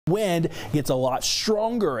Wind gets a lot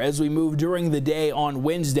stronger as we move during the day on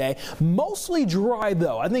Wednesday. Mostly dry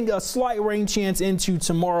though. I think a slight rain chance into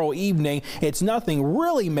tomorrow evening. It's nothing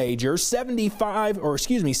really major.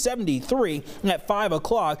 73 at 5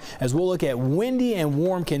 o'clock as we'll look at windy and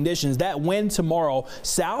warm conditions. That wind tomorrow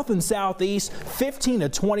south and southeast 15 to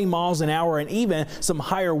 20 miles an hour, and even some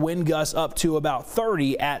higher wind gusts up to about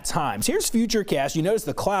 30 at times. Here's Futurecast. You notice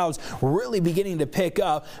the clouds really beginning to pick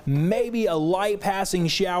up. Maybe a light passing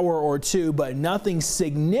shower or two, but nothing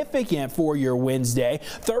significant for your Wednesday.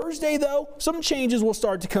 Thursday, though, some changes will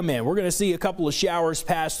start to come in. We're going to see a couple of showers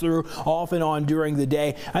pass through off and on during the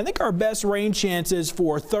day. I think our best rain chances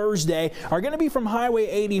for Thursday are going to be from Highway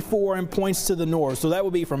 84 and points to the north. So that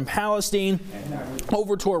will be from Palestine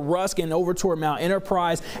over toward Rusk and over toward Mount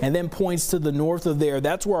Enterprise, and then points to the north of there.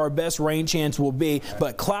 That's where our best rain chance will be.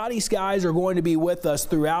 But cloudy skies are going to be with us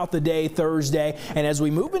throughout the day Thursday. And as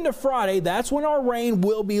we move into Friday, that's when our rain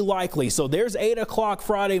will be likely. So there's 8 o'clock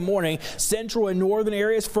Friday morning. Central and northern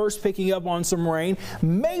areas first picking up on some rain,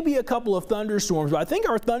 maybe a couple of thunderstorms, but I think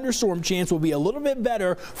our thunderstorm chance will be a little bit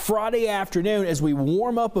better Friday afternoon as we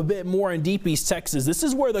warm up a bit more in Deep East Texas. This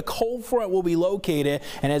is where the cold front will be located,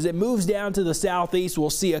 and as it moves down to the southeast,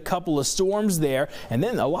 we'll see a couple of storms there, and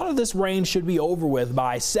then a lot of this rain should be over with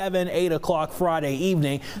by 8 o'clock Friday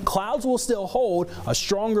evening. Clouds will still hold, a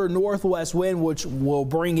stronger northwest wind which will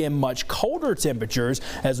bring in much colder temperatures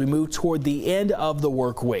as we move toward the end of the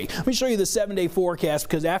work week. Let me show you the 7-day forecast,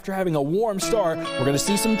 because after having a warm start, we're going to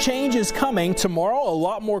see some changes coming. Tomorrow, a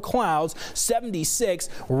lot more clouds, 76,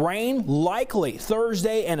 rain likely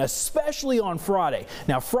Thursday and especially on Friday.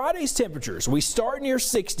 Now, Friday's temperatures, we start near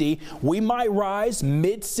 60. We might rise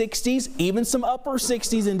mid 60s, even some upper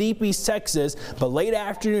 60s in Deep East Texas, but late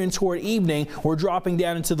afternoon toward evening, we're dropping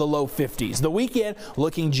down into the low 50s. The weekend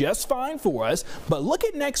looking just fine for us, but look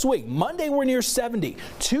at next week. Monday, we're near 70.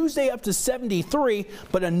 Tuesday up to 73,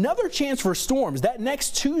 but another chance for storms. That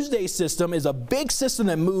next Tuesday system is a big system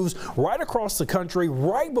that moves right across the country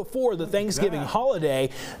right before the Thanksgiving holiday.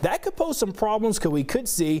 That could pose some problems because we could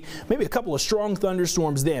see maybe a couple of strong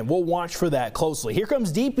thunderstorms then. We'll watch for that closely. Here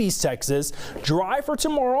comes Deep East Texas. Dry for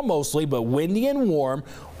tomorrow mostly, but windy and warm.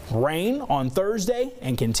 Rain on Thursday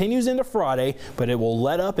and continues into Friday, but it will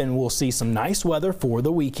let up and we'll see some nice weather for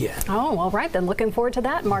the weekend. Oh, all right then. Looking forward to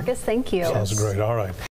that, Marcus. Thank you. Sounds great. All right.